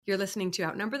You're listening to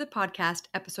Outnumber the Podcast,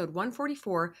 episode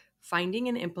 144, Finding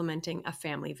and Implementing a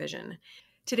Family Vision.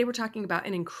 Today we're talking about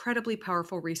an incredibly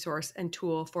powerful resource and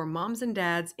tool for moms and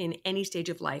dads in any stage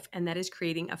of life, and that is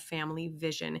creating a family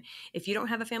vision. If you don't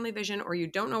have a family vision or you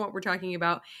don't know what we're talking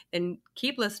about, then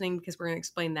keep listening because we're going to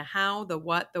explain the how, the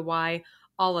what, the why,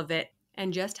 all of it,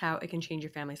 and just how it can change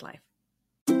your family's life.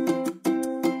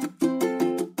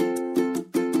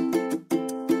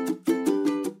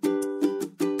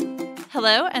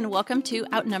 Hello, and welcome to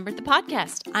Outnumbered the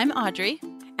Podcast. I'm Audrey.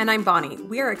 And I'm Bonnie.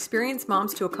 We are experienced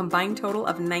moms to a combined total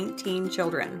of 19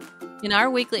 children. In our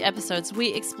weekly episodes,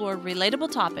 we explore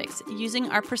relatable topics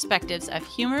using our perspectives of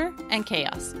humor and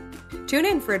chaos. Tune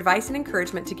in for advice and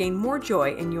encouragement to gain more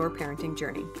joy in your parenting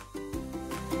journey.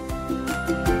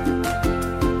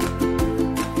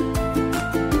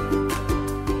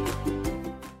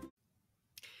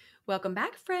 Welcome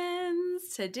back,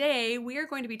 friends. Today, we are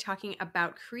going to be talking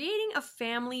about creating a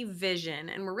family vision,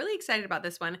 and we're really excited about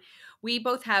this one. We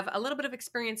both have a little bit of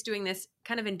experience doing this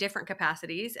kind of in different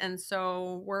capacities, and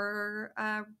so we're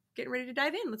getting ready to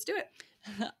dive in. Let's do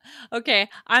it. Okay,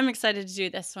 I'm excited to do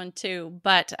this one too,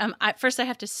 but first I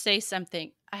have to say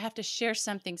something. I have to share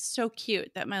something so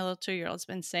cute that my little 2-year-old's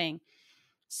been saying.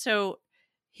 So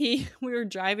we were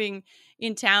driving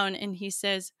in town, and he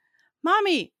says,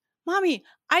 Mommy,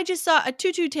 I just saw a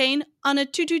tutu-tane on a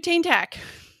tutu-tane tack.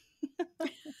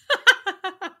 That's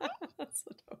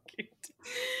so cute.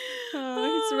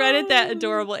 He's right at that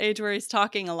adorable age where he's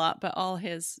talking a lot, but all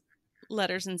his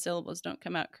letters and syllables don't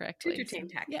come out correctly. Tutu-tane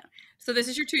tack. Yeah. So this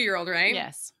is your 2-year-old, right?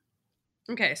 Yes.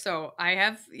 Okay, so I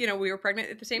have, we were pregnant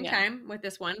at the same time with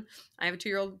this one. I have a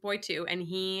 2-year-old boy too, and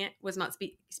he was not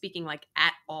speaking like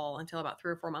at all until about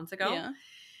 3 or 4 months ago. Yeah.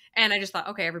 And I just thought,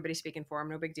 okay, everybody's speaking for him,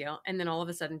 no big deal. And then all of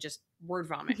a sudden, just word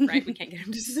vomit, right? We can't get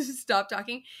him to stop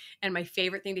talking. And my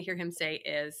favorite thing to hear him say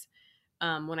is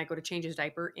when I go to change his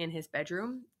diaper in his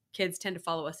bedroom, kids tend to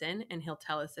follow us in, and he'll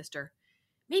tell his sister,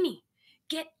 Mimi,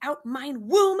 get out mine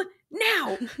womb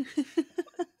now.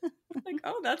 Like,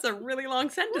 oh, that's a really long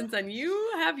sentence, and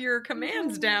you have your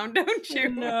commands down, don't you?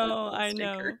 No, I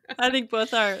know. I think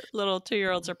both our little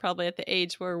 2-year-olds are probably at the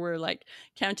age where we're like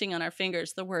counting on our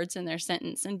fingers the words in their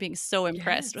sentence and being so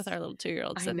impressed with our little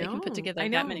 2-year-olds that they can put together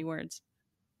that many words.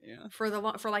 Yeah. For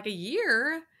like a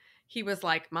year, he was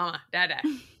like, Mama, Dada.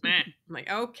 I'm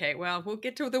like, okay, well, we'll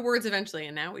get to the words eventually,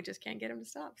 and now we just can't get him to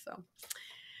stop. So,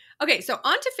 okay, so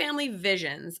on to family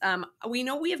visions. We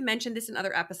know we have mentioned this in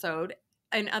other episodes.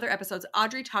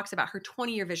 Audrey talks about her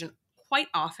 20-year vision quite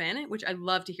often, which I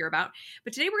love to hear about.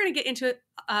 But today we're going to get into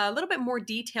a little bit more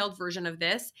detailed version of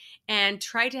this and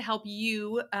try to help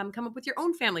you come up with your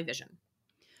own family vision.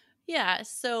 Yeah,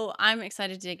 so I'm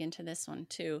excited to dig into this one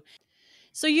too.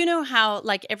 So you know how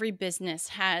like every business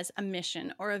has a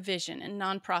mission or a vision, and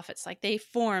nonprofits, like they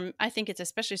form, I think it's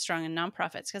especially strong in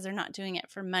nonprofits because they're not doing it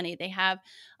for money. They have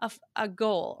a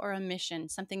goal or a mission,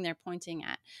 something they're pointing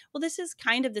at. Well, this is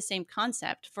kind of the same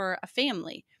concept for a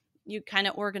family. You kind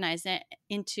of organize it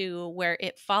into where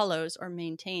it follows or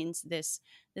maintains this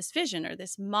vision or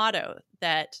this motto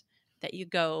that you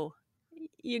go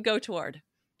toward.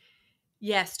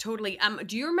 Yes, totally.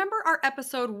 Do you remember our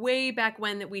episode way back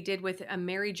when that we did with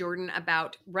Mary Jordan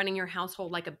about running your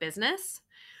household like a business?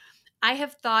 I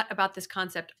have thought about this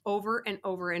concept over and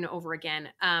over and over again.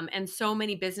 And so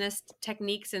many business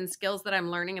techniques and skills that I'm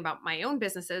learning about my own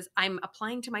businesses, I'm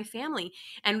applying to my family.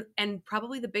 And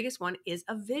probably the biggest one is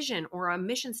a vision or a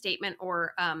mission statement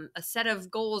or a set of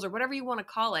goals or whatever you want to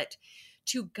call it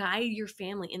to guide your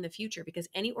family in the future. Because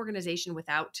any organization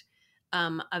without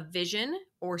a vision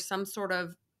or some sort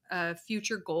of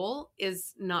future goal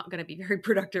is not going to be very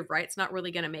productive, right? It's not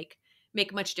really going to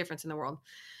make much difference in the world.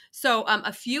 So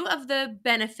a few of the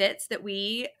benefits that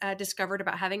we discovered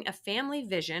about having a family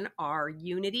vision are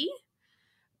unity,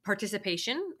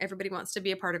 participation. Everybody wants to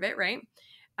be a part of it, right?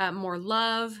 More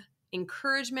love,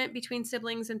 encouragement between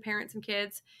siblings and parents and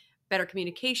kids, better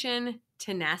communication,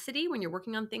 tenacity. When you're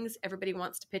working on things, everybody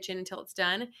wants to pitch in until it's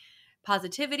done.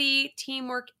 Positivity,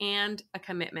 teamwork, and a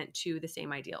commitment to the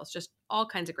same ideals. Just all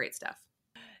kinds of great stuff.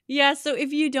 Yeah, so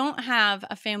if you don't have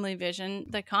a family vision,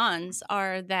 the cons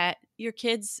are that your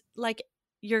kids, like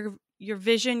your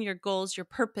vision, your goals, your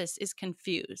purpose is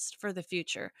confused for the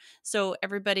future. So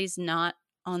everybody's not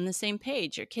on the same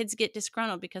page. Your kids get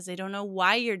disgruntled because they don't know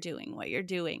why you're doing what you're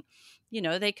doing.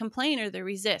 They complain or they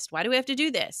resist. Why do we have to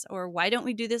do this? Or why don't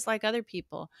we do this like other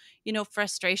people?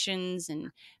 Frustrations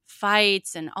and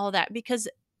fights and all that because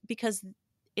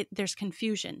there's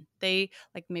confusion. Maybe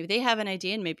they have an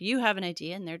idea and maybe you have an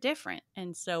idea and they're different.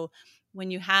 And so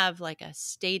when you have like a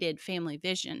stated family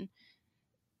vision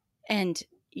and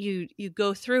you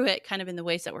go through it kind of in the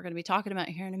ways that we're going to be talking about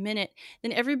here in a minute,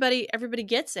 then everybody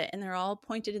gets it and they're all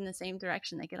pointed in the same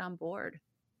direction. They get on board.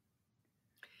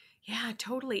 Yeah,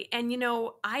 totally. And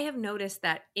I have noticed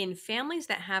that in families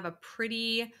that have a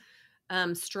pretty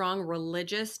strong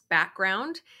religious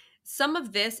background, some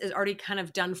of this is already kind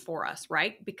of done for us,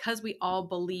 right? Because we all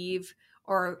believe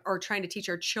or are trying to teach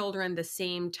our children the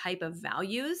same type of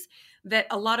values, that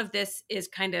a lot of this is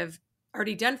kind of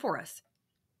already done for us.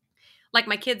 Like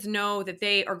my kids know that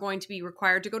they are going to be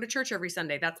required to go to church every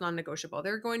Sunday. That's non-negotiable.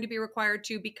 They're going to be required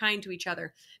to be kind to each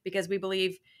other because we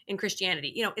believe in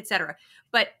Christianity, etc.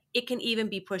 But it can even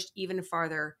be pushed even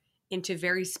farther into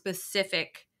very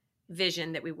specific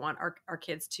vision that we want our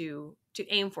kids to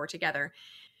aim for together.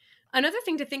 Another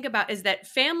thing to think about is that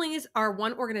families are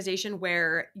one organization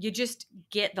where you just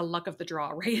get the luck of the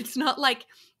draw, right? It's not like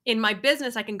in my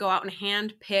business, I can go out and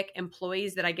hand pick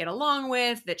employees that I get along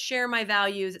with, that share my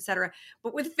values, etc.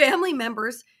 But with family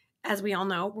members, as we all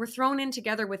know, we're thrown in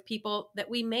together with people that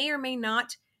we may or may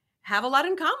not have a lot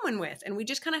in common with, and we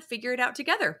just kind of figure it out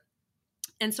together.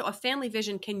 And so a family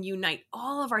vision can unite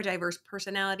all of our diverse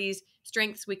personalities,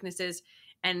 strengths, weaknesses,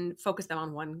 and focus them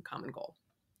on one common goal.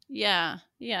 Yeah.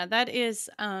 Yeah. That is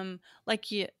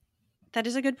that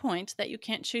is a good point, that you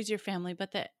can't choose your family,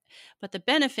 but the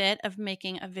benefit of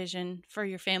making a vision for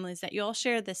your family is that you all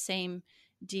share the same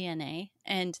DNA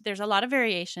and there's a lot of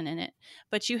variation in it,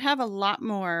 but you have a lot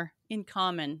more in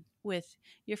common with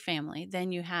your family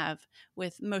than you have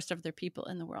with most of the people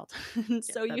in the world.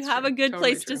 So you have a good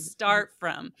Totally place true. to start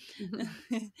from.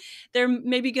 Mm-hmm. They're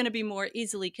maybe going to be more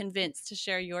easily convinced to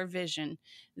share your vision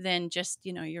than just,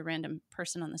 your random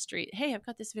person on the street. Hey, I've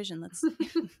got this vision. Let's.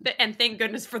 And thank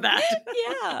goodness for that.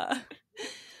 Yeah.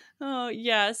 Oh,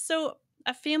 yeah. So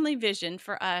a family vision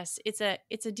for us, it's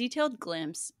a detailed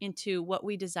glimpse into what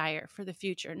we desire for the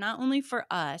future. Not only for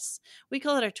us, we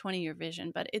call it our 20-year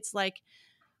vision, but it's like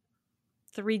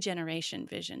 3-generation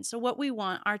vision. So what we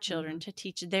want our children to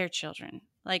teach their children,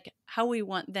 like how we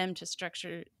want them to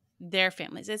structure their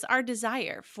families. It's our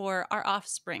desire for our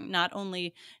offspring, not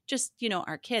only just,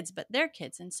 our kids, but their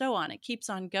kids and so on. It keeps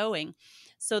on going.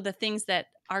 So the things that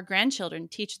our grandchildren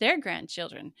teach their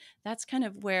grandchildren, that's kind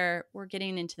of where we're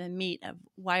getting into the meat of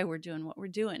why we're doing what we're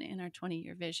doing in our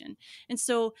 20-year vision. And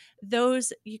so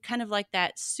those, you kind of like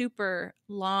that super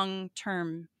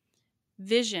long-term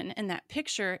vision and that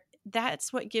picture,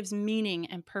 that's what gives meaning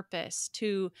and purpose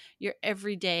to your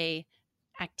everyday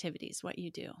activities, what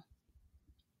you do.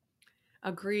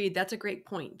 Agreed. That's a great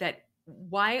point. That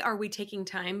why are we taking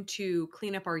time to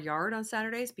clean up our yard on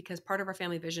Saturdays? Because part of our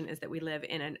family vision is that we live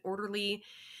in an orderly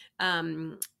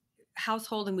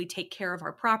household and we take care of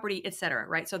our property, etc.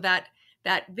 Right? So that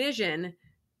vision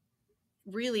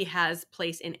really has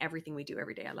place in everything we do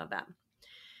every day. I love that.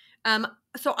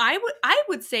 So I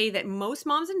would say that most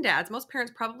moms and dads, most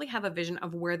parents probably have a vision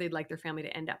of where they'd like their family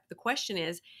to end up. The question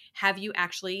is, have you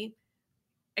actually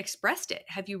expressed it?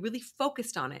 Have you really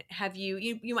focused on it? Have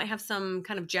you might have some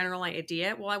kind of general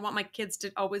idea. Well, I want my kids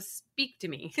to always speak to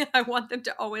me. I want them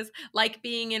to always like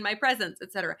being in my presence,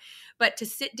 etc. But to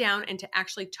sit down and to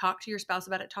actually talk to your spouse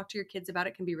about it, talk to your kids about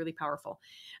it, can be really powerful.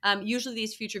 Usually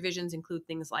these future visions include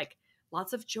things like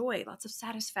lots of joy, lots of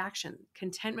satisfaction,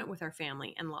 contentment with our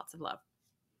family, and lots of love.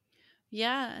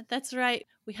 Yeah, that's right.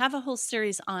 We have a whole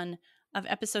series of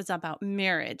episodes about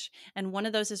marriage, and one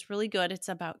of those is really good. It's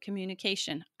about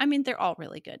communication. I mean, they're all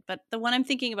really good, but the one I'm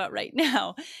thinking about right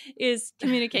now is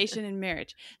communication in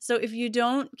marriage. So if you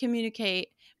don't communicate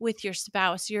with your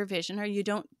spouse your vision, or you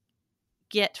don't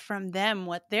get from them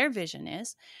what their vision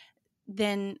is,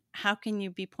 then how can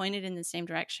you be pointed in the same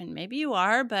direction? Maybe you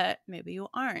are, but maybe you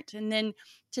aren't. And then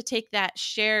to take that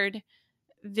shared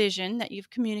vision that you've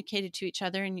communicated to each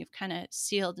other and you've kind of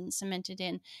sealed and cemented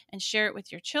in and share it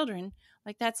with your children,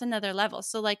 like that's another level.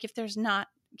 So like if there's not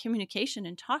communication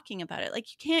and talking about it,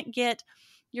 like you can't get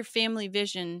your family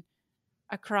vision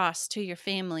across to your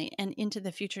family and into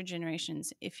the future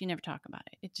generations if you never talk about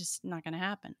it. It's just not going to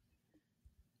happen.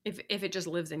 If it just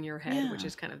lives in your head, which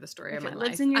is kind of the story of my life. If it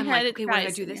lives in your head, okay, we're going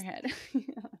to do this. Head. And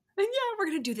yeah, we're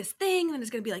going to do this thing, and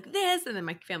it's going to be like this. And then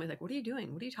my family's like, what are you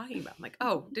doing? What are you talking about? I'm like,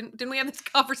 oh, didn't we have this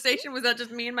conversation? Was that just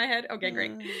me in my head? Okay,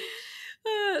 great.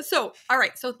 So, all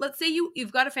right. So let's say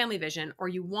you've got a family vision or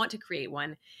you want to create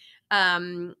one.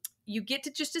 You get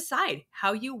to just decide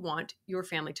how you want your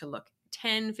family to look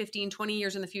 10, 15, 20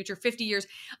 years in the future, 50 years.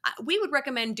 We would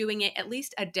recommend doing it at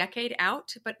least a decade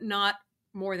out, but not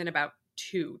more than about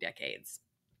 2 decades.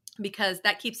 Because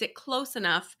that keeps it close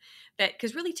enough that,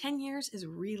 because really 10 years is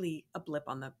really a blip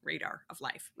on the radar of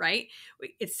life, right?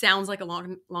 It sounds like a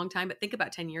long time, but think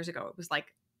about 10 years ago. It was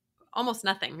like almost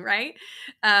nothing, right?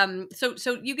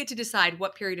 So you get to decide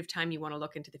what period of time you want to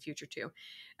look into the future to.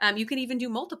 You can even do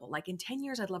multiple. Like in 10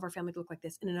 years, I'd love our family to look like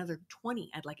this. In another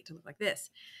 20, I'd like it to look like this.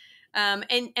 And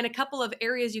a couple of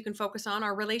areas you can focus on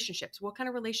are relationships. What kind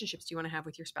of relationships do you want to have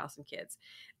with your spouse and kids?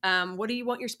 What do you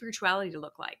want your spirituality to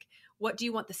look like? What do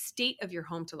you want the state of your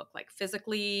home to look like,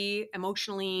 physically,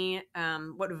 emotionally?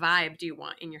 What vibe do you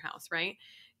want in your house, right?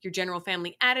 Your general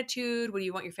family attitude. What do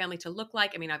you want your family to look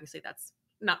like? I mean, obviously that's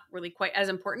not really quite as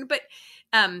important, but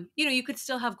you could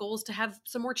still have goals to have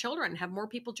some more children, have more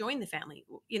people join the family.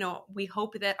 We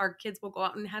hope that our kids will go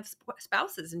out and have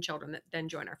spouses and children that then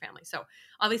join our family. So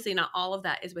obviously not all of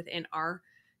that is within our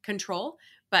control,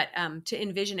 but to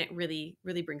envision it really,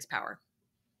 really brings power.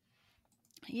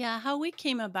 Yeah, how we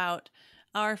came about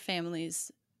our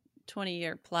family's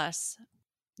 20-year plus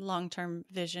long-term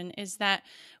vision is that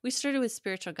we started with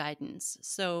spiritual guidance.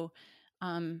 So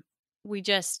um, we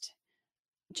just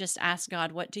ask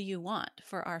God, what do you want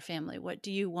for our family? What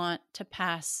do you want to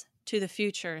pass to the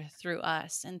future through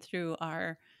us and through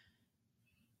our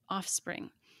offspring?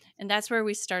 And that's where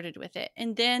we started with it.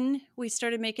 And then we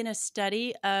started making a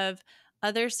study of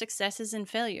other successes and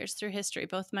failures through history.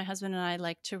 Both my husband and I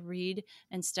like to read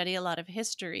and study a lot of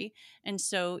history. And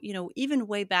so, even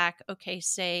way back, okay,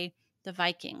 say the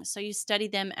Vikings. So you study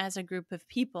them as a group of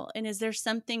people. And is there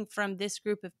something from this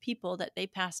group of people that they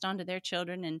passed on to their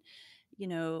children and,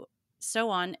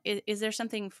 so on? Is there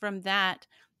something from that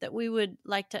we would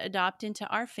like to adopt into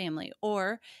our family?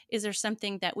 Or is there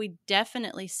something that we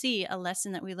definitely see a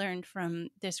lesson that we learned from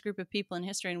this group of people in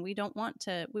history, and we want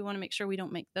to make sure we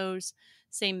don't make those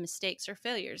same mistakes or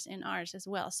failures in ours as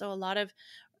well? So a lot of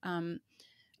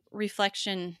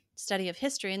reflection, study of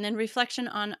history, and then reflection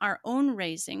on our own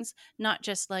raisings, not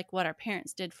just like what our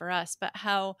parents did for us, but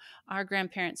how our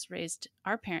grandparents raised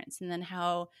our parents, and then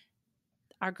how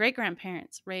our great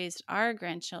grandparents raised our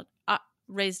grandchildren,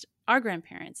 raised our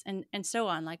grandparents, and so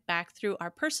on, like back through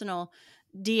our personal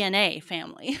DNA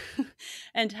family.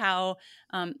 And how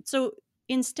so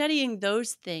in studying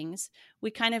those things, we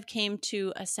kind of came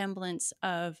to a semblance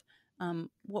of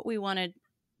what we wanted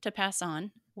to pass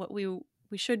on, what we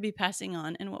should be passing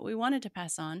on, and what we wanted to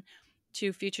pass on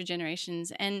to future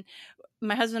generations. And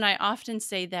my husband and I often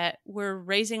say that we're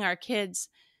raising our kids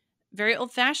very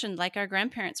old fashioned, like our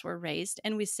grandparents were raised.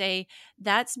 And we say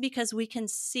that's because we can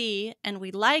see and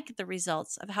we like the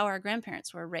results of how our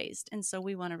grandparents were raised. And so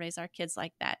we want to raise our kids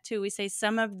like that too. We say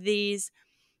some of these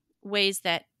ways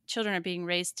that children are being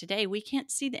raised today, we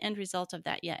can't see the end result of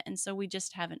that yet. And so we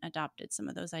just haven't adopted some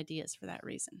of those ideas for that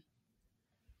reason.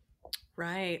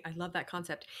 Right. I love that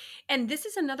concept. And this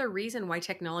is another reason why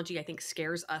technology, I think,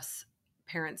 scares us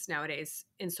parents nowadays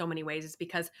in so many ways, is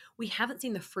because we haven't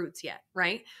seen the fruits yet,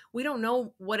 right? We don't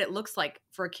know what it looks like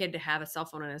for a kid to have a cell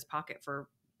phone in his pocket for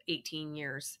 18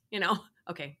 years,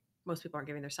 Okay, most people aren't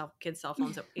giving their kids cell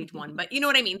phones at age 1, but you know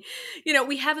what I mean?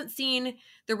 We haven't seen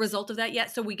the result of that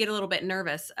yet, so we get a little bit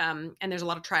nervous, and there's a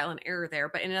lot of trial and error there.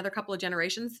 But in another couple of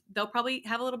generations, they'll probably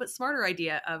have a little bit smarter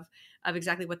idea of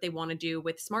exactly what they want to do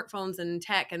with smartphones and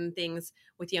tech and things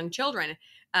with young children.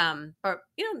 But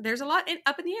there's a lot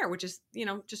up in the air, which is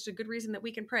just a good reason that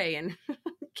we can pray and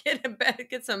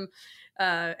get some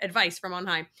advice from on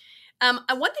high. One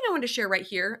thing I wanted to share right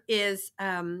here is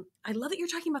I love that you're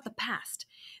talking about the past.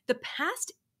 The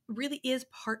past really is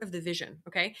part of the vision.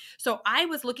 Okay. So I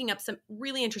was looking up some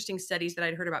really interesting studies that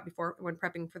I'd heard about before when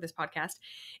prepping for this podcast.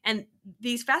 And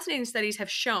these fascinating studies have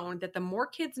shown that the more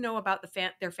kids know about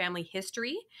their family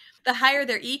history, the higher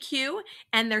their EQ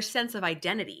and their sense of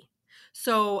identity.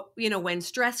 So, when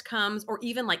stress comes, or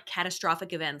even like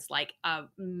catastrophic events like a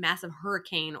massive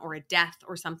hurricane or a death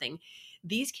or something,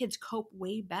 these kids cope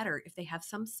way better if they have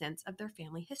some sense of their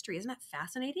family history. Isn't that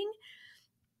fascinating?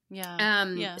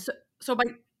 Yeah. So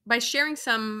by sharing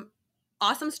some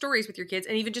awesome stories with your kids,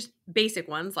 and even just basic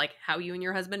ones like how you and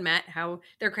your husband met, how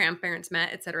their grandparents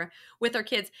met, etc., with our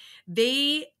kids,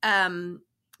 they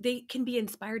can be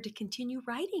inspired to continue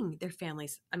writing their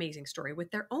family's amazing story with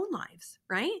their own lives,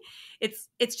 right?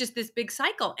 It's just this big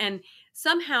cycle. And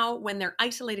somehow when they're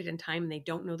isolated in time and they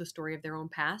don't know the story of their own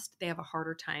past, they have a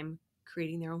harder time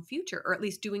creating their own future, or at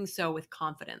least doing so with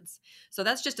confidence. So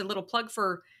that's just a little plug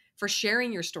for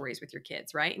sharing your stories with your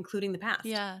kids, right? Including the past.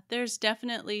 Yeah, there's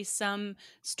definitely some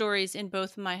stories in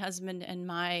both my husband and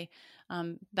my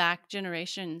back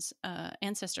generations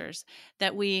ancestors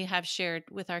that we have shared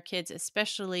with our kids,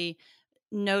 especially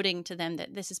noting to them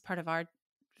that this is part of our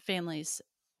family's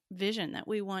vision, that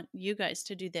we want you guys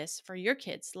to do this for your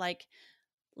kids, like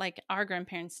our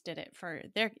grandparents did it for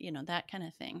their, that kind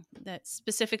of thing. That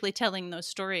specifically telling those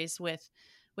stories with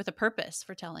a purpose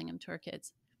for telling them to our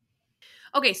kids.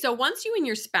 Okay, so once you and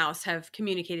your spouse have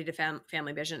communicated a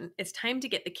family vision, it's time to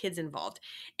get the kids involved.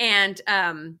 And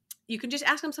you can just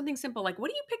ask them something simple like, what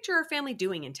do you picture our family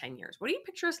doing in 10 years? What do you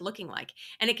picture us looking like?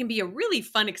 And it can be a really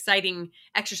fun, exciting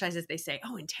exercise as they say,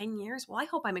 oh, in 10 years? Well, I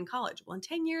hope I'm in college. Well, in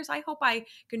 10 years, I hope I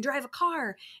can drive a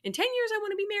car. In 10 years, I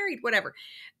want to be married, whatever.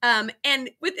 And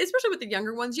especially with the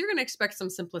younger ones, you're going to expect some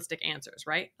simplistic answers,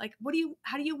 right? Like,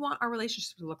 how do you want our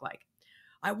relationship to look like?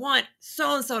 I want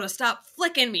so and so to stop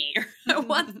flicking me. I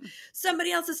want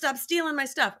somebody else to stop stealing my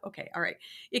stuff. Okay, all right.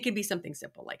 It can be something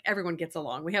simple, like everyone gets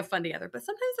along, we have fun together. But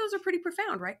sometimes those are pretty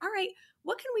profound, right? All right,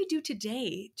 what can we do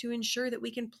today to ensure that we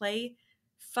can play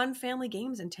fun family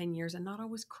games in 10 years and not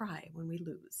always cry when we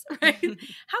lose, right? How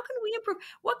can we improve?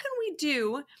 What can we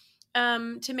do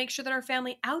to make sure that our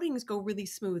family outings go really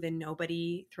smooth and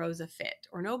nobody throws a fit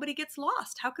or nobody gets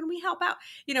lost? How can we help out?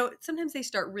 Sometimes they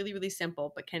start really, really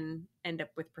simple, but can end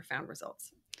up with profound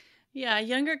results. Yeah,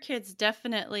 younger kids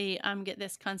definitely get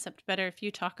this concept better if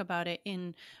you talk about it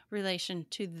in relation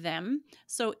to them.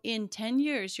 So in 10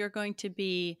 years, you're going to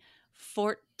be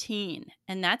 14,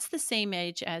 and that's the same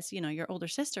age as, your older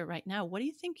sister right now. What do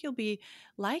you think you'll be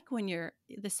like when you're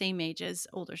the same age as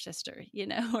older sister,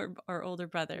 or older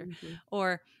brother? Mm-hmm.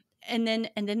 Or and then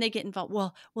they get involved.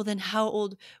 Well, then how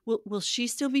old will she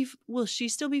still be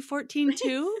 14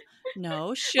 too? No,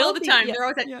 All she'll the be, time. yeah. They're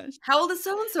always like, Yeah. how old is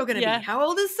so-and-so going to be? Yeah. How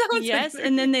old is so-and-so Yes, going to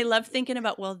and then be? they love thinking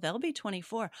about, well, they'll be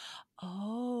 24.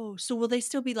 Oh, so will they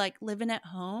still be, like, living at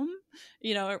home?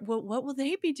 Or what will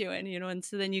they be doing? And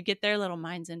so then you get their little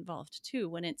minds involved too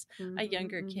when it's a Mm-hmm,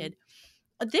 younger mm-hmm. kid.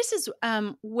 This is,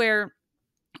 where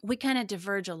we kinda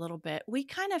diverge a little bit. We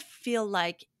kind of feel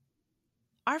like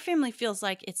our family feels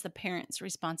like it's the parents'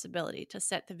 responsibility to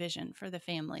set the vision for the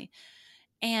family,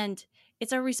 and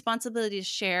it's our responsibility to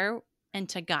share and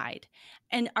to guide.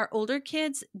 And our older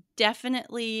kids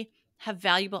definitely have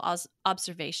valuable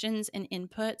observations and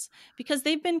inputs because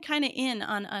they've been kind of in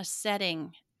on us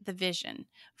setting the vision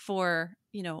for,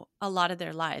 a lot of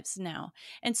their lives now.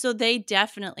 And so they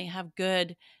definitely have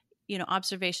good,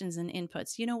 observations and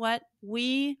inputs. You know what?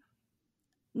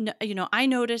 I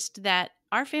noticed that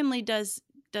our family does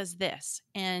this,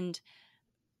 and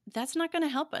that's not going to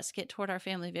help us get toward our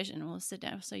family vision. We'll sit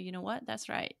down and say, you know what? That's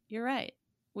right. You're right.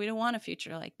 We don't want a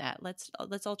future like that. Let's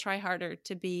all try harder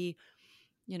to be,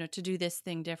 to do this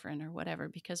thing different or whatever,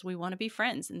 because we want to be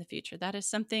friends in the future. That is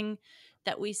something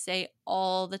that we say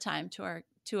all the time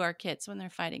to our kids when they're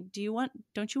fighting.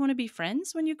 Don't you want to be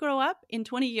friends when you grow up? In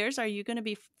 20 years, are you going to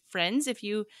be friends if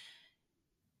you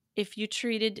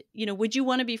treated, would you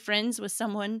want to be friends with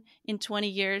someone in 20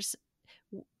 years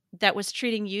that was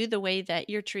treating you the way that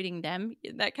you're treating them,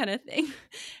 that kind of thing?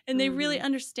 And they really Mm-hmm.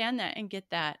 understand that and get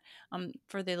that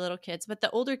for the little kids. But the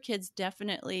older kids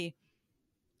definitely,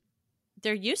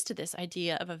 they're used to this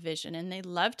idea of a vision and they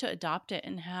love to adopt it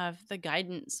and have the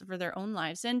guidance for their own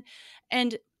lives. And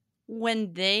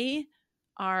when they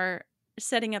are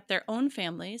setting up their own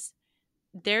families,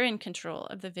 they're in control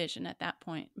of the vision at that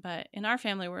point. But in our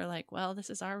family, we're like, well, this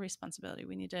is our responsibility.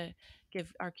 We need to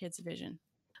give our kids a vision.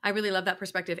 I really love that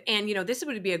perspective. And, this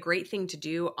would be a great thing to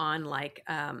do on like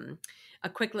a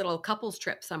quick little couples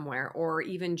trip somewhere, or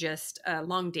even just a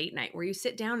long date night where you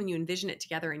sit down and you envision it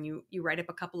together and you write up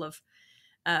a couple of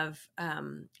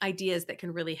ideas that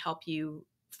can really help you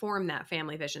form that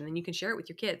family vision. Then you can share it with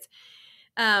your kids.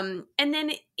 And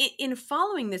then in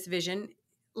following this vision,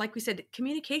 like we said,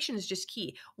 communication is just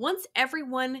key. Once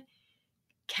everyone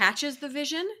catches the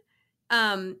vision,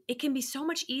 it can be so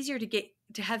much easier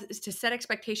to set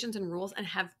expectations and rules and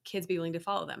have kids be willing to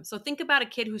follow them. So think about a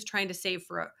kid who's trying to save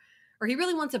or he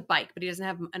really wants a bike, but he doesn't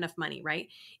have enough money, right?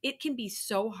 It can be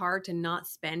so hard to not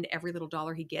spend every little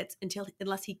dollar he gets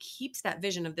unless he keeps that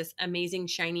vision of this amazing,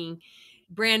 shining,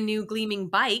 brand new, gleaming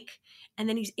bike. And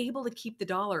then he's able to keep the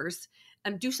dollars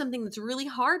and do something that's really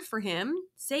hard for him,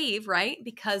 save, right?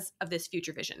 Because of this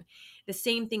future vision. The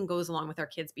same thing goes along with our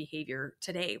kids' behavior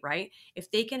today, right? If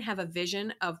they can have a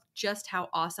vision of just how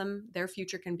awesome their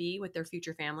future can be with their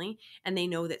future family, and they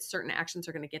know that certain actions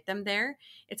are going to get them there,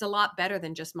 it's a lot better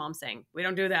than just mom saying, we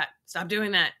don't do that, stop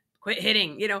doing that, quit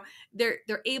hitting. They're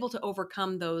able to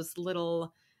overcome those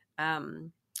little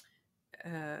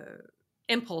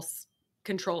impulse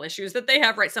control issues that they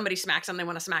have, right? Somebody smacks them, they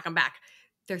want to smack them back.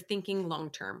 They're thinking long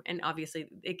term, and obviously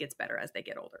it gets better as they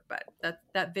get older, but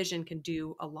that vision can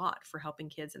do a lot for helping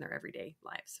kids in their everyday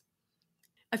lives.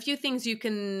 A few things you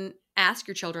can ask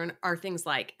your children are things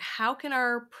like, how can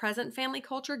our present family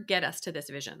culture get us to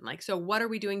this vision? Like, so what are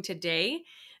we doing today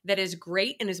that is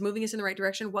great and is moving us in the right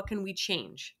direction? What can we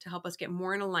change to help us get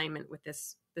more in alignment with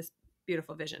this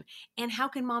beautiful vision. And how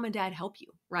can mom and dad help you,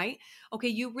 right? Okay,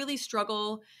 you really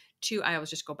struggle to, I always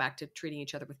just go back to treating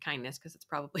each other with kindness because it's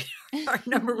probably our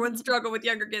number one struggle with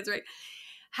younger kids, right?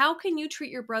 How can you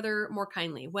treat your brother more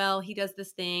kindly? Well, he does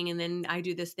this thing and then I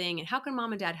do this thing. And how can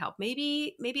mom and dad help?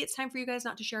 Maybe it's time for you guys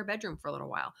not to share a bedroom for a little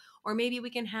while. Or maybe we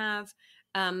can have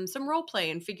some role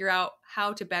play and figure out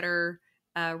how to better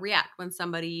react when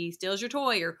somebody steals your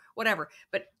toy or whatever.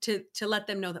 But to let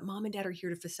them know that mom and dad are here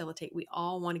to facilitate. We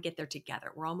all want to get there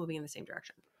together. We're all moving in the same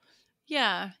direction.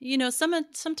 Yeah,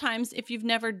 sometimes if you've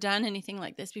never done anything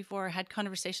like this before, had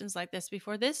conversations like this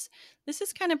before, this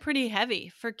is kind of pretty heavy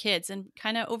for kids and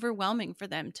kind of overwhelming for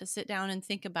them to sit down and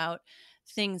think about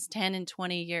things 10 and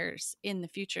 20 years in the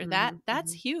future. That's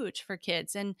Mm-hmm. huge for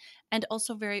kids, and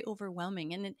also very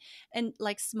overwhelming, and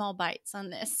like small bites on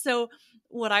this. So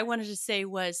what I wanted to say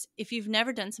was, if you've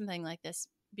never done something like this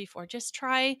before, just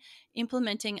try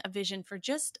implementing a vision for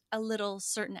just a little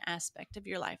certain aspect of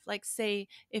your life. Like, say,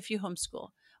 if you homeschool,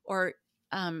 or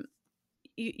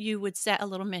you would set a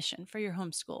little mission for your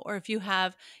homeschool, or if you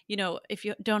have, if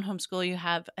you don't homeschool, you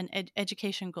have an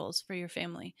education goals for your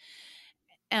family.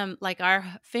 Like our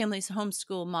family's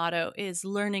homeschool motto is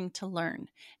learning to learn.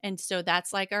 And so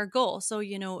that's like our goal. So,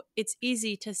 it's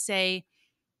easy to say,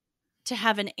 to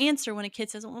have an answer when a kid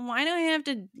says, well, why do I have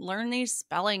to learn these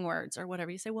spelling words or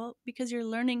whatever? You say, well, because you're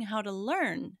learning how to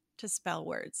learn to spell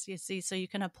words, you see, so you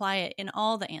can apply it in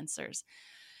all the answers.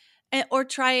 Or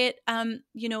try it,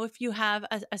 if you have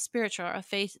a spiritual or a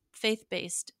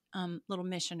faith-based little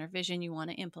mission or vision you want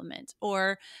to implement,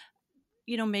 or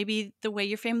maybe the way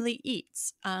your family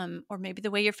eats, or maybe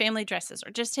the way your family dresses, or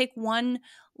just take one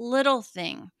little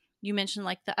thing. You mentioned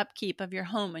like the upkeep of your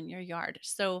home and your yard.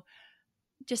 So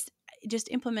just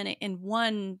implement it in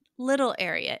one little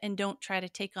area, and don't try to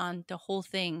take on the whole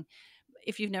thing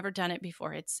if you've never done it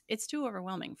before. It's too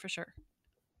overwhelming for sure.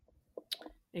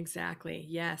 Exactly.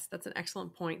 Yes, that's an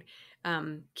excellent point.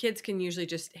 Kids can usually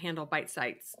just handle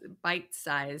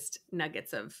bite-sized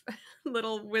nuggets of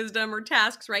little wisdom or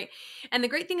tasks, right? And the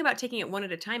great thing about taking it one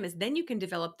at a time is then you can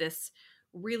develop this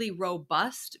really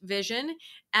robust vision,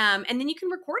 and then you can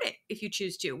record it if you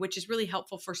choose to, which is really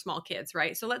helpful for small kids,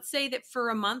 right? So let's say that for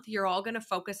a month you're all going to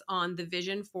focus on the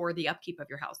vision for the upkeep of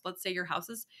your house. Let's say your house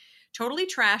is totally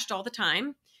trashed all the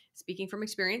time, speaking from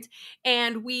experience,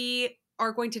 and we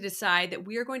are going to decide that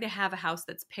we are going to have a house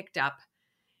that's picked up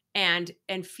and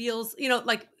feels,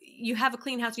 like you have a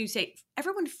clean house and you say,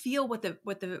 everyone feel what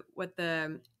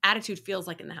the attitude feels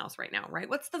like in the house right now, right?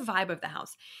 What's the vibe of the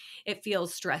house? It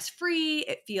feels stress-free,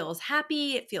 it feels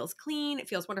happy, it feels clean, it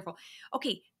feels wonderful.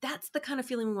 Okay, that's the kind of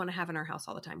feeling we want to have in our house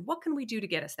all the time. What can we do to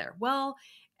get us there? Well,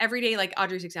 every day, like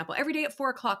Audrey's example, every day at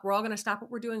 4:00, we're all going to stop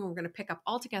what we're doing and we're going to pick up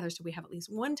all together so we have at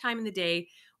least one time in the day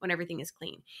when everything is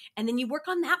clean. And then you work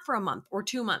on that for a month or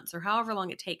 2 months or however long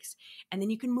it takes. And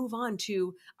then you can move on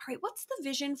to, all right, what's the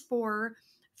vision for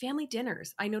family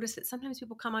dinners? I notice that sometimes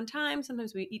people come on time,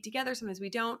 sometimes we eat together, sometimes we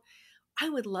don't. I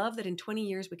would love that in 20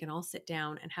 years we can all sit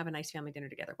down and have a nice family dinner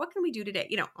together. What can we do today?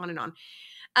 On and on.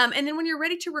 And then when you're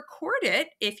ready to record it,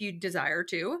 if you desire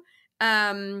to,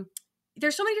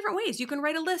 there's so many different ways. You can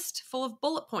write a list full of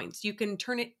bullet points. You can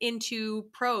turn it into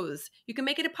prose. You can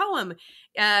make it a poem.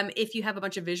 If you have a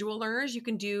bunch of visual learners, you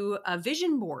can do a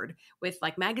vision board with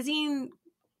like magazine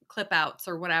clip outs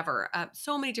or whatever.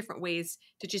 So many different ways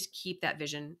to just keep that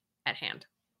vision at hand.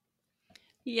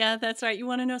 Yeah, that's right. You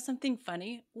want to know something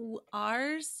funny?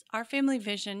 Our family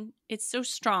vision, it's so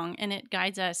strong and it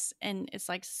guides us, and it's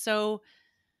like so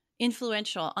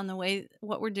influential on the way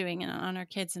what we're doing and on our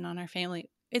kids and on our family.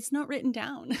 It's not written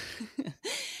down.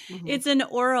 Mm-hmm. it's an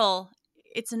oral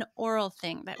it's an oral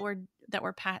thing that we're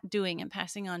doing and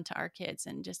passing on to our kids,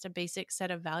 and just a basic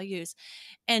set of values.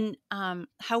 And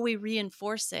how we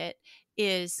reinforce it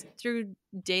is through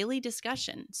daily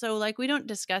discussion. So like, we don't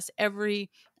discuss every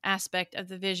aspect of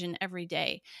the vision every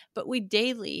day, but we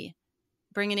daily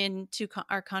bring it into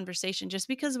our conversation, just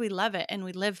because we love it and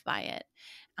we live by it.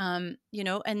 And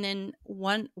then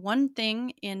one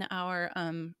thing in our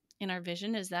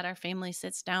vision is that our family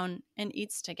sits down and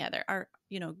eats together, our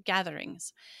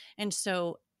gatherings. And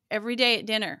so every day at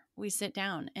dinner we sit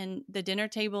down, and the dinner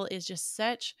table is just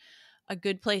such a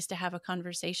good place to have a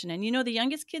conversation. And the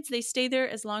youngest kids, they stay there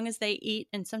as long as they eat,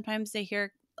 and sometimes they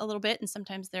hear a little bit, and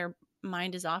sometimes their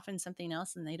mind is off in something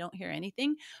else and they don't hear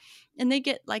anything, and they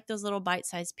get like those little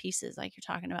bite-sized pieces like you're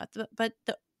talking about. But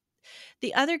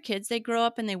the other kids, they grow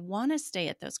up and they want to stay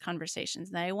at those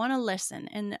conversations, they want to listen,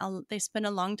 and they spend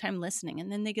a long time listening,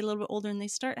 and then they get a little bit older and they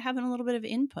start having a little bit of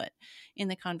input in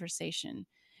the conversation.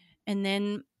 And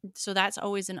then, so that's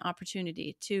always an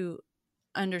opportunity to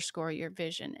underscore your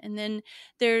vision. And then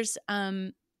there's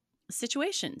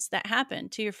situations that happen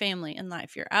to your family in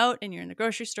life. You're out and you're in the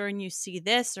grocery store and you see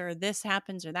this or this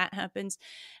happens or that happens.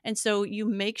 And so you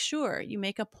make sure you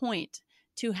make a point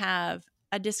to have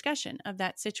a discussion of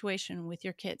that situation with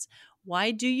your kids.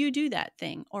 Why do you do that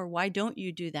thing? Or why don't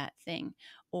you do that thing?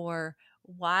 Or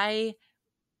why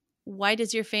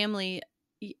does your family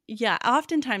yeah,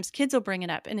 oftentimes kids will bring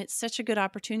it up, and it's such a good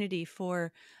opportunity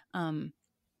for um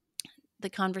the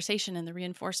conversation and the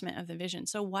reinforcement of the vision.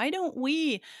 So why don't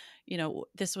we,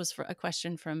 this was for a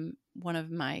question from one of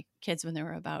my kids when they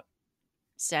were about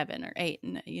 7 or 8,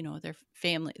 and their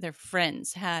family, their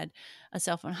friends had a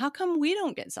cell phone. How come we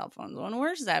don't get cell phones when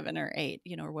we're 7 or 8,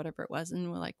 or whatever it was?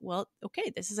 And we're like, well,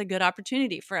 okay, this is a good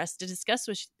opportunity for us to discuss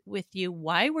with you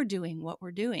why we're doing what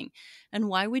we're doing and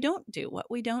why we don't do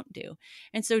what we don't do.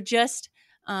 And so just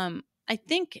I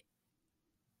think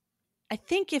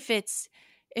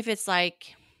if it's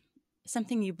like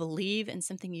something you believe and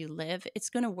something you live, it's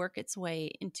going to work its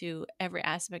way into every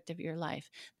aspect of your life.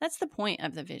 That's the point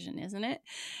of the vision, isn't it?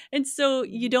 And so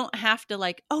you Mhm. don't have to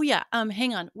like, oh yeah,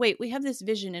 hang on, wait, we have this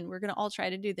vision and we're going to all try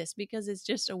to do this, because it's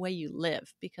just a way you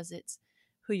live, because it's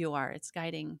who you are. It's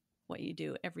guiding what you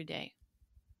do every day.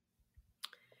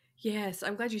 Yes,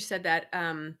 I'm glad you said that.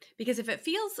 Because if it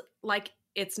feels like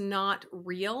it's not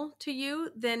real to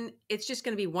you, then it's just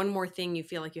going to be one more thing you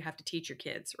feel like you have to teach your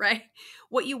kids, right?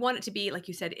 What you want it to be, like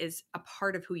you said, is a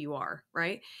part of who you are,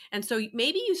 right? And so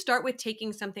maybe you start with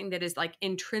taking something that is like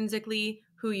intrinsically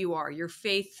who you are, your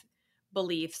faith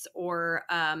beliefs, or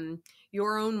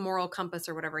your own moral compass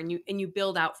or whatever, and you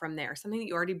build out from there. Something that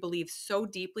you already believe so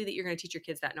deeply that you're going to teach your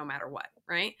kids that no matter what,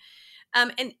 right?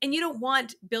 And you don't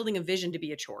want building a vision to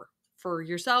be a chore for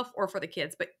yourself or for the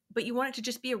kids, but you want it to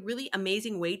just be a really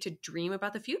amazing way to dream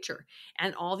about the future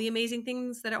and all the amazing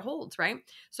things that it holds, right?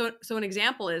 So an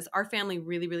example is our family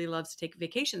really really loves to take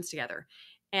vacations together,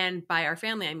 and by our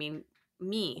family I mean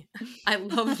me. I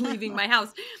love leaving my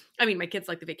house. I mean, my kids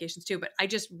like the vacations too, but I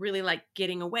just really like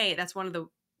getting away. That's one of the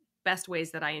best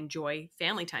ways that I enjoy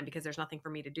family time, because there's nothing for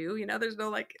me to do. There's no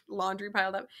like laundry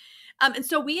piled up. And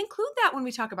so we include that when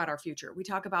we talk about our future. We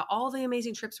talk about all the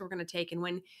amazing trips we're going to take, and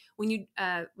when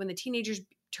the teenagers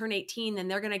turn 18, then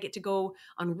they're going to get to go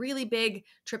on really big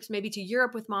trips, maybe to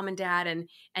Europe with mom and dad,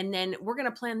 and then we're going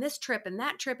to plan this trip and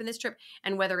that trip and this trip,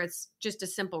 and whether it's just a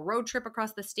simple road trip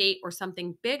across the state or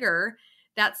something bigger,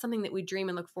 that's something that we dream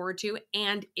and look forward to.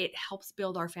 And it helps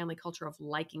build our family culture of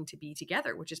liking to be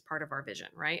together, which is part of our vision,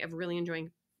 right? Of really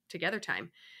enjoying together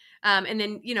time. And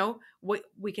then,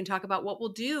 we can talk about what we'll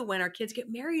do when our kids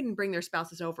get married and bring their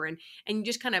spouses over, and you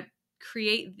just kind of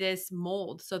create this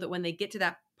mold so that when they get to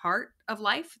that part of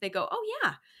life, they go, oh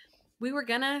yeah, we were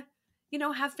gonna,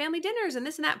 have family dinners and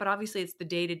this and that. But obviously it's the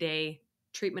day-to-day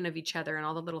treatment of each other and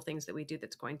all the little things that we do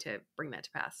that's going to bring that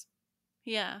to pass.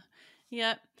 Yeah.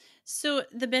 Yeah. So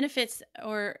the benefits,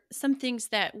 or some things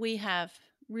that we have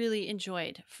really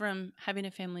enjoyed from having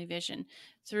a family vision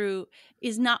through,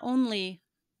 is not only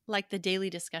like the daily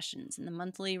discussions and the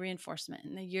monthly reinforcement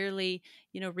and the yearly,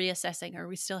 reassessing, are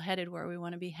we still headed where we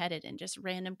want to be headed, and just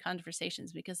random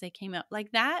conversations because they came up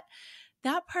like that.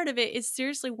 That part of it is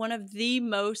seriously one of the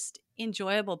most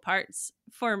enjoyable parts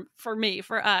for me,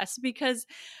 for us, because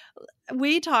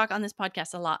we talk on this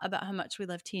podcast a lot about how much we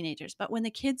love teenagers, but when the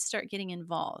kids start getting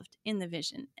involved in the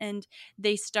vision and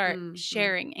they start Mhm.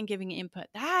 sharing and giving input,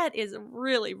 that is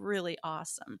really, really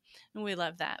awesome. And we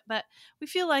love that. But we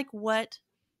feel like what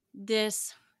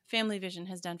this family vision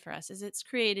has done for us is it's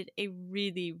created a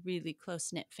really, really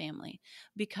close knit family,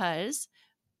 because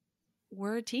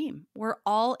we're a team. We're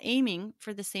all aiming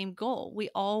for the same goal. We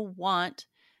all want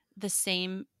the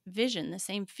same vision, the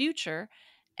same future.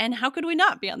 And how could we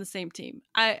not be on the same team?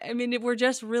 I mean, we're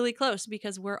just really close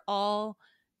because we're all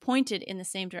pointed in the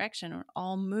same direction. We're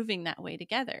all moving that way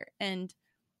together. And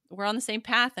we're on the same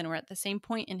path, and we're at the same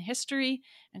point in history.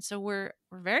 And so we're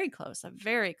very close, a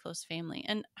very close family.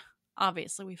 And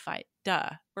obviously we fight. Duh.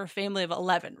 We're a family of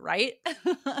 11, right?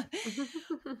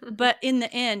 But in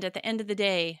the end, at the end of the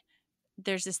day,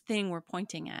 there's this thing we're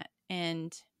pointing at,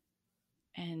 and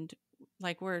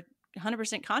like we're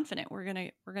 100% confident we're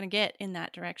going to get in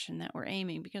that direction that we're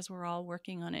aiming, because we're all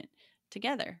working on it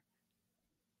together.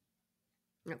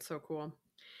 That's so cool.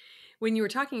 When you were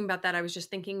talking about that, I was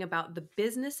just thinking about the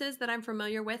businesses that I'm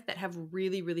familiar with that have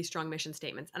really, really strong mission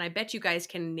statements, and I bet you guys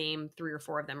can name 3 or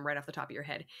 4 of them right off the top of your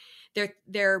head.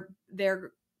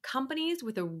 They're companies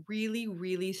with a really,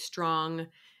 really strong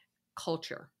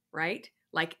culture, right?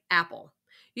 Like Apple.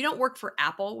 You don't work for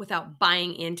Apple without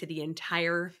buying into the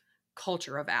entire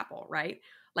culture of Apple, right?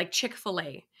 Like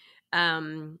Chick-fil-A.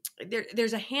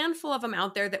 There's a handful of them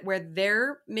out there that where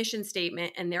their mission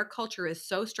statement and their culture is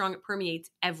so strong it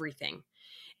permeates everything,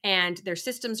 and their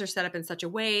systems are set up in such a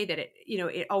way that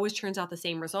it always turns out the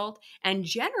same result. And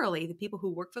generally, the people who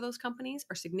work for those companies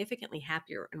are significantly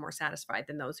happier and more satisfied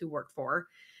than those who work for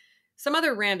some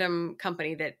other random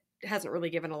company that hasn't really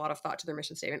given a lot of thought to their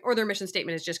mission statement, or their mission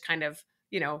statement is just kind of,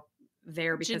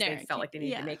 there because they Generic. felt like they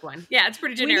needed to Yeah. make one. Yeah, it's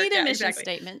pretty We generic. need a Yeah, mission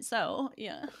exactly. statement. So,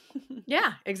 yeah.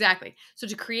 Yeah, exactly. So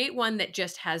to create one that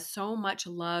just has so much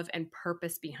love and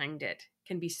purpose behind it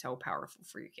can be so powerful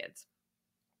for your kids.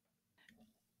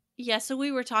 Yeah. So,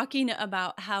 we were talking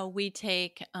about how we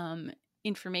take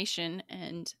information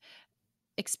and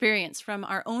experience from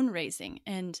our own raising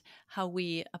and how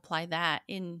we apply that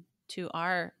into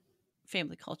our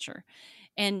family culture.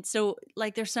 And so,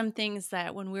 like, there's some things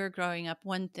that when we were growing up,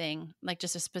 one thing, like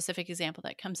just a specific example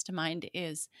that comes to mind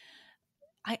is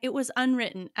it was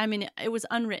unwritten. I mean, it was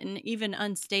unwritten, even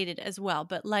unstated as well.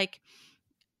 But like,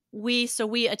 we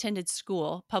attended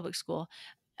school, public school,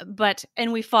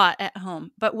 and we fought at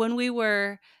home. But when we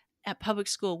were at public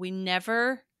school, we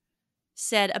never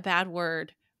said a bad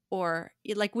word, or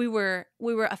like we were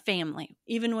a family.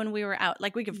 Even when we were out,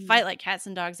 like we could fight like cats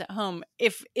and dogs at home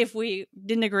if we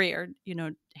didn't agree, or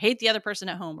hate the other person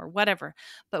at home or whatever.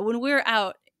 But when we were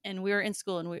out and we were in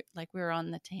school and we were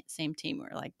on the same team, we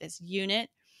were like this unit,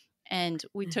 and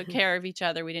we took care of each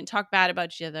other. We didn't talk bad about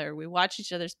each other. We watched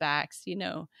each other's backs,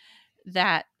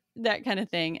 that that kind of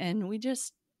thing. And we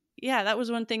just, yeah, that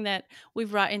was one thing that we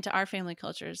brought into our family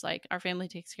cultures. Like, our family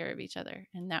takes care of each other,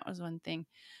 and that was one thing.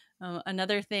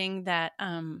 Another thing that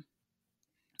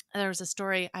there was a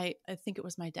story, I think it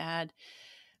was my dad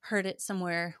heard it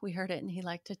somewhere. We heard it, and he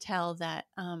liked to tell that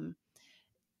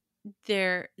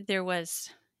there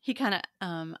was, he kind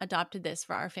of adopted this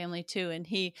for our family too. And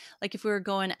he, like, if we were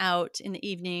going out in the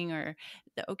evening or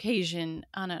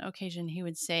on an occasion, he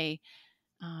would say,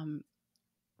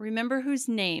 remember whose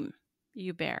name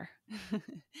you bear.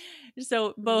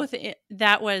 So both,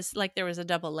 that was like, there was a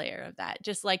double layer of that.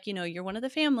 Just like, you're one of the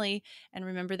family, and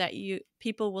remember that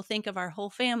people will think of our whole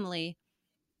family.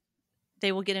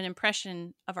 They will get an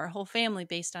impression of our whole family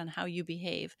based on how you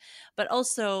behave. But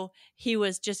also, he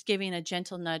was just giving a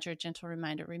gentle nudge or a gentle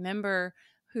reminder. Remember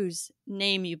whose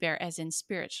name you bear, as in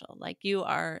spiritual. Like, you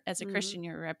are, as a Christian,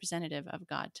 you're a representative of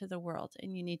God to the world,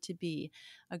 and you need to be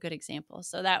a good example.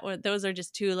 So those are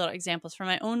just two little examples from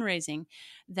my own raising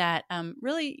that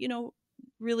really,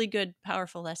 really good,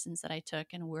 powerful lessons that I took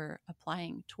and we're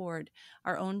applying toward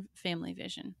our own family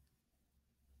vision.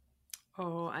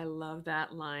 Oh, I love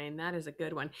that line. That is a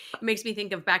good one. It makes me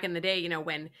think of back in the day,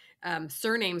 when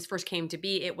surnames first came to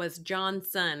be. It was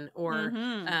Johnson or,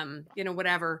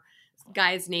 whatever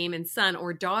guy's name and son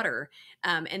or daughter.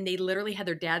 And they literally had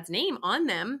their dad's name on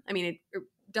them. I mean, it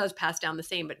does pass down the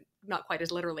same, but not quite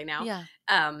as literally now. Yeah.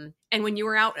 And when you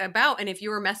were out about, and if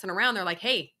you were messing around, they're like,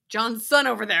 hey, John's son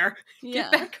over there,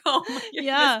 get back home. You're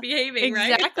misbehaving,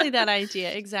 right? Exactly that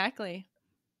idea. Exactly.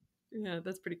 Yeah,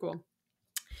 that's pretty cool.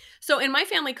 So in my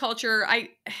family culture,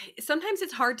 sometimes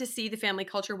it's hard to see the family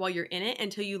culture while you're in it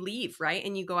until you leave, right?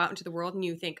 And you go out into the world and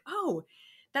you think, oh,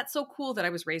 that's so cool that I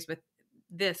was raised with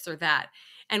this or that.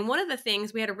 And one of the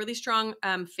things, we had a really strong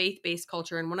faith-based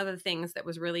culture. And one of the things that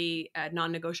was really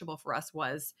non-negotiable for us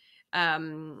was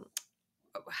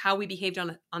how we behaved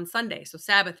on Sunday. So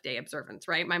Sabbath day observance,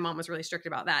 right? My mom was really strict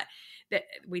about that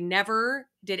we never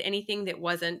did anything that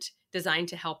wasn't designed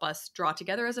to help us draw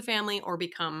together as a family or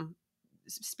become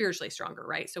spiritually stronger,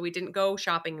 right? So we didn't go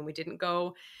shopping and we didn't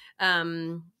go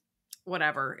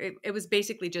whatever. It was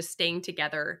basically just staying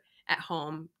together at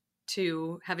home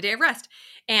to have a day of rest.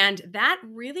 And that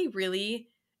really, really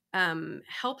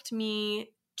helped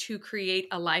me to create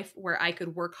a life where I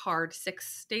could work hard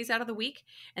 6 days out of the week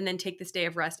and then take this day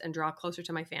of rest and draw closer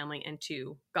to my family and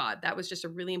to God. That was just a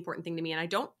really important thing to me. And I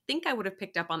don't think I would have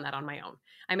picked up on that on my own.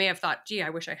 I may have thought, gee, I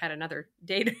wish I had another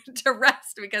day to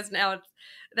rest, because now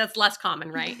that's less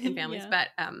common, right, in families. Yeah.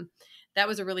 But that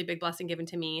was a really big blessing given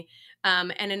to me.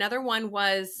 And another one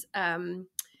was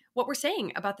what we're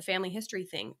saying about the family history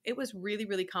thing. It was really,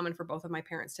 really common for both of my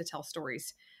parents to tell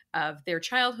stories of their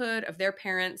childhood, of their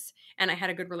parents. And I had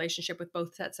a good relationship with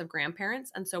both sets of grandparents.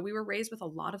 And so we were raised with a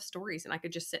lot of stories, and I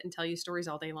could just sit and tell you stories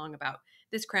all day long about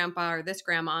this grandpa or this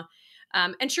grandma.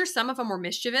 And sure, some of them were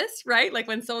mischievous, right? Like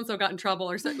when so-and-so got in trouble,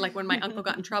 or like when my uncle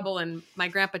got in trouble and my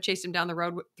grandpa chased him down the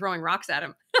road throwing rocks at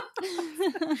him.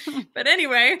 But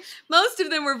anyway, most of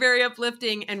them were very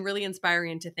uplifting and really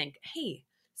inspiring to think, hey,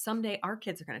 someday our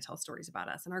kids are going to tell stories about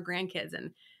us and our grandkids,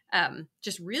 and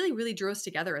just really, really drew us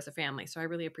together as a family. So I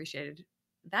really appreciated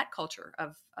that culture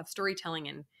of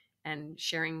storytelling and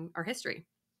sharing our history.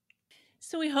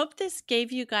 So we hope this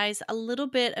gave you guys a little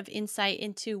bit of insight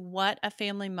into what a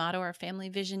family motto or family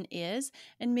vision is,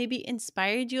 and maybe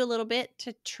inspired you a little bit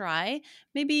to try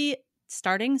maybe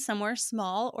starting somewhere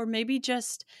small, or maybe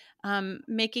just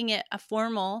making it a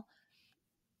formal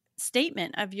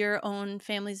statement of your own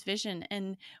family's vision.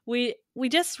 And we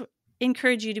just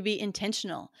encourage you to be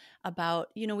intentional about,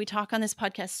 we talk on this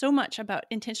podcast so much about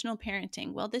intentional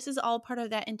parenting. Well, this is all part of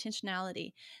that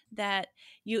intentionality, that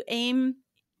you aim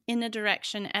in a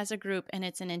direction as a group, and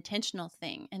it's an intentional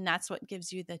thing, and that's what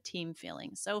gives you the team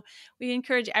feeling. So we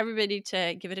encourage everybody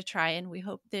to give it a try, and we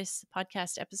hope this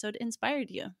podcast episode inspired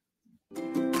you.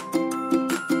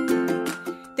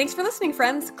 Thanks for listening,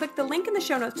 friends. Click the link in the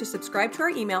show notes to subscribe to our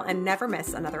email and never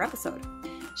miss another episode.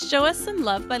 Show us some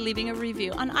love by leaving a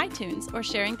review on iTunes or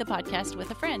sharing the podcast with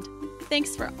a friend.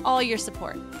 Thanks for all your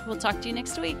support. We'll talk to you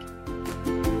next week.